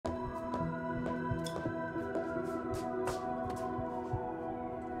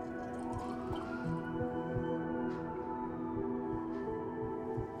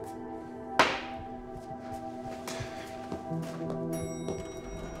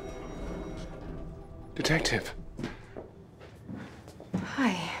Detective.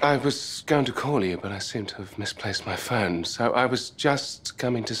 Hi. I was going to call you, but I seem to have misplaced my phone, so I was just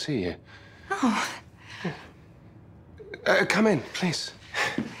coming to see you. Oh. Come in, please.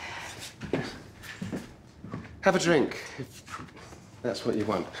 Have a drink, if that's what you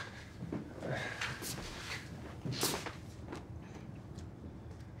want.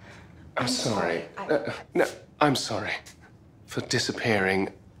 I'm sorry. No, I'm sorry for disappearing.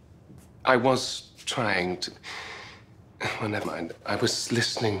 I was trying to... Well, never mind. I was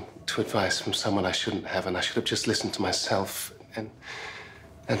listening to advice from someone I shouldn't have, and I should have just listened to myself and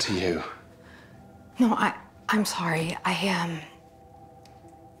to you. No, I'm sorry. I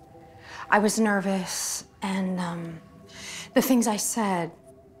was nervous, and the things I said,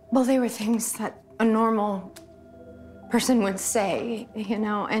 well, they were things that a normal person would say, you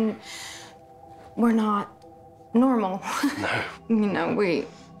know, and we're not normal. No. You know, we're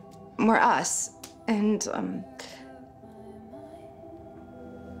us, and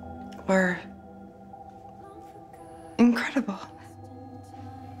we're incredible.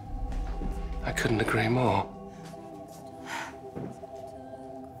 I couldn't agree more.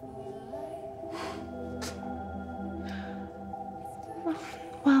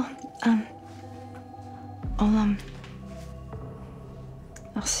 Well,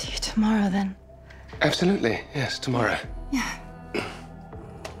 I'll see you tomorrow then. Absolutely, yes, tomorrow. Yeah.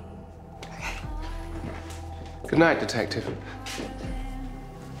 Good night, Detective.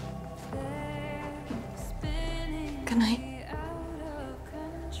 Good night.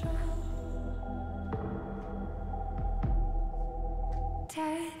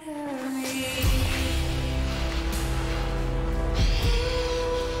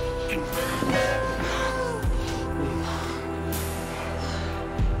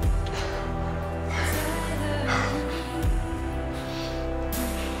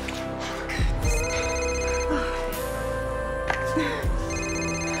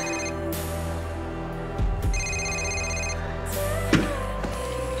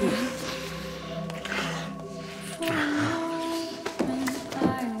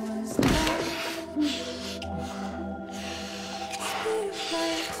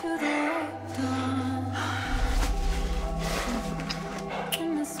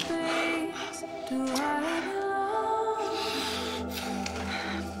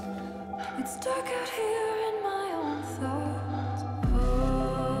 It's dark out here in my own thoughts.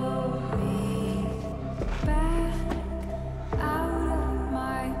 Pull me back out of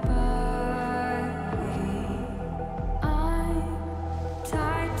my body. I'm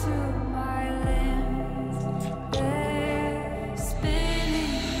tied to my limbs. They're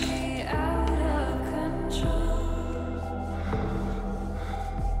spinning me out of control.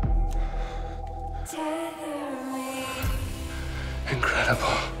 Tether me.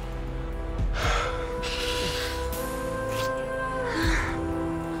 Incredible.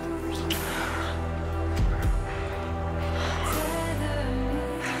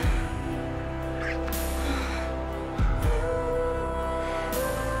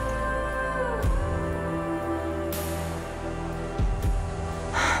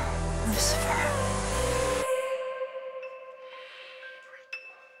 Lucifer.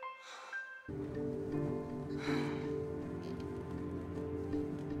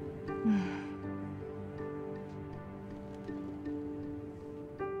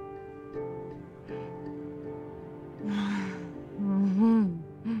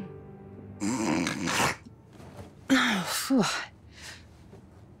 Oh, phew.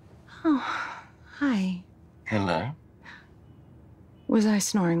 Oh, hi. Hello. Was I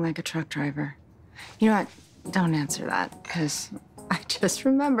snoring like a truck driver? You know what? Don't answer that, because I just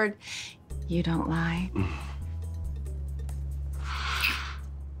remembered you don't lie.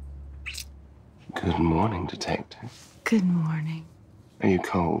 Good morning, Detective. Good morning. Are you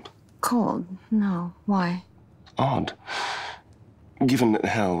cold? Cold? No. Why? Odd. Given that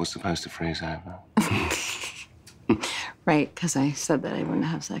hell was supposed to freeze over. Right, because I said that I wouldn't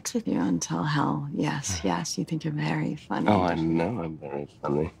have sex with you until hell. Yes, yes, you think you're very funny. Oh, I know I'm very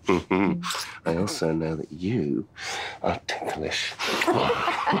funny. I also know that you are ticklish. Oh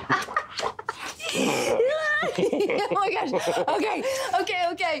my gosh.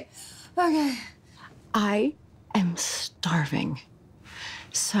 Okay. I am starving.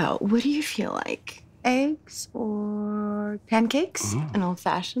 So, what do you feel like? Eggs or pancakes? An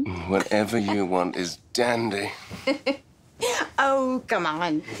old-fashioned? Whatever you want is dandy. Oh, come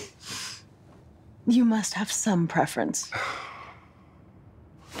on. You must have some preference.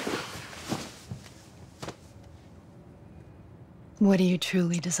 What do you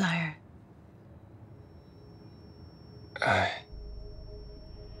truly desire?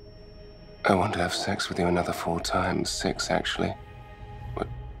 I want to have sex with you another 4 times. 6, actually. What?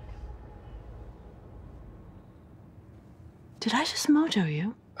 Did I just mojo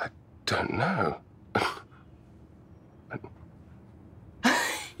you? I don't know.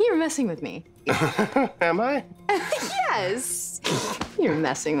 You're messing with me. Am I? Yes. You're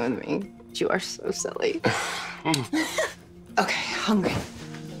messing with me. You are so silly. Okay, hungry.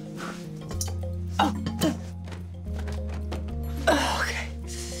 Oh. Okay.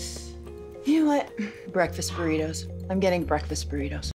 You know what? Breakfast burritos. I'm getting breakfast burritos.